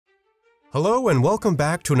Hello and welcome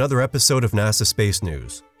back to another episode of NASA Space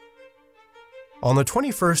News. On the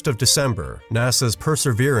 21st of December, NASA's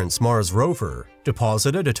Perseverance Mars rover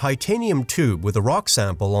deposited a titanium tube with a rock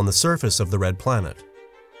sample on the surface of the red planet.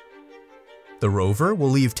 The rover will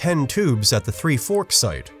leave 10 tubes at the Three Forks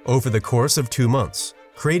site over the course of 2 months,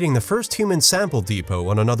 creating the first human sample depot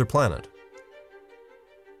on another planet.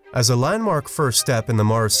 As a landmark first step in the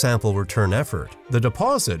Mars sample return effort, the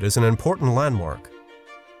deposit is an important landmark.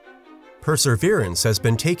 Perseverance has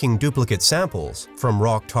been taking duplicate samples from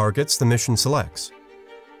rock targets the mission selects.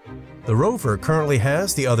 The rover currently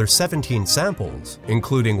has the other 17 samples,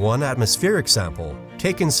 including one atmospheric sample,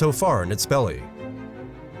 taken so far in its belly.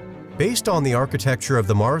 Based on the architecture of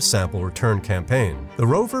the Mars sample return campaign, the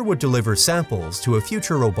rover would deliver samples to a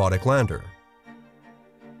future robotic lander.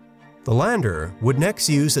 The lander would next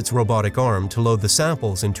use its robotic arm to load the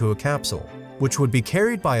samples into a capsule, which would be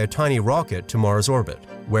carried by a tiny rocket to Mars orbit,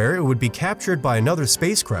 where it would be captured by another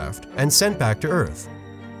spacecraft and sent back to Earth.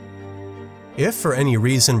 If for any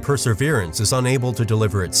reason Perseverance is unable to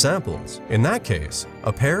deliver its samples, in that case,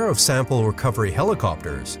 a pair of sample recovery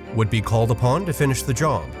helicopters would be called upon to finish the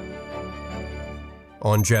job.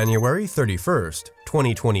 On January 31st,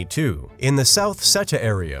 2022, in the South Seta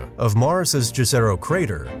area of Mars's Jezero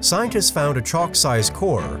crater, scientists found a chalk-sized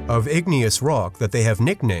core of igneous rock that they have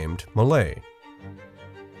nicknamed Malay.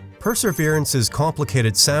 Perseverance's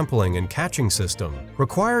complicated sampling and catching system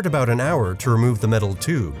required about an hour to remove the metal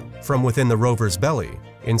tube from within the rover's belly,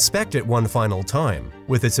 inspect it one final time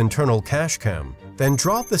with its internal cache cam, then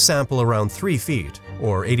drop the sample around 3 feet,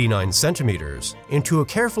 or 89 centimeters, into a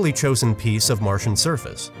carefully chosen piece of Martian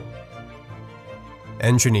surface.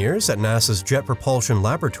 Engineers at NASA's Jet Propulsion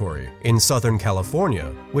Laboratory in Southern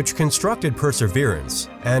California, which constructed Perseverance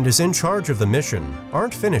and is in charge of the mission,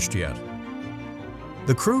 aren't finished yet.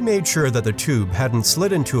 The crew made sure that the tube hadn't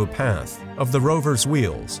slid into a path of the rover's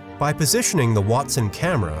wheels by positioning the Watson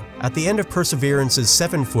camera at the end of Perseverance's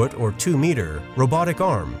 7-foot or 2-meter robotic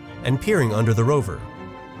arm and peering under the rover.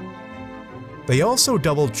 They also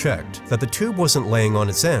double-checked that the tube wasn't laying on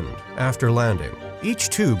its end after landing. Each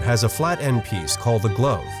tube has a flat end piece called the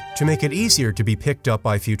glove to make it easier to be picked up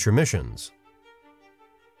by future missions.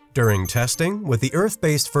 During testing with the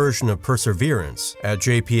Earth-based version of Perseverance at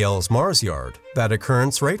JPL's Mars yard, that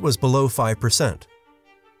occurrence rate was below 5%.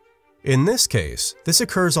 In this case, this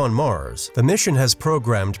occurs on Mars. The mission has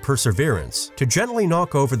programmed Perseverance to gently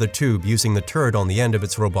knock over the tube using the turret on the end of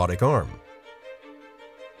its robotic arm.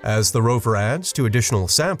 As the rover adds to additional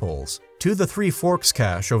samples to the Three Forks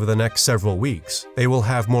cache over the next several weeks, they will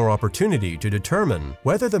have more opportunity to determine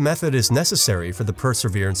whether the method is necessary for the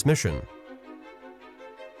Perseverance mission.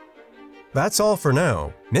 That's all for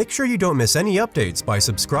now. Make sure you don't miss any updates by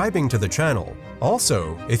subscribing to the channel.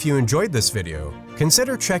 Also, if you enjoyed this video,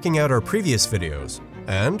 consider checking out our previous videos.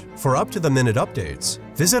 And for up-to-the-minute updates,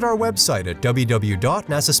 visit our website at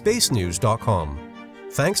www.nasaspacenews.com.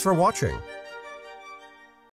 Thanks for watching.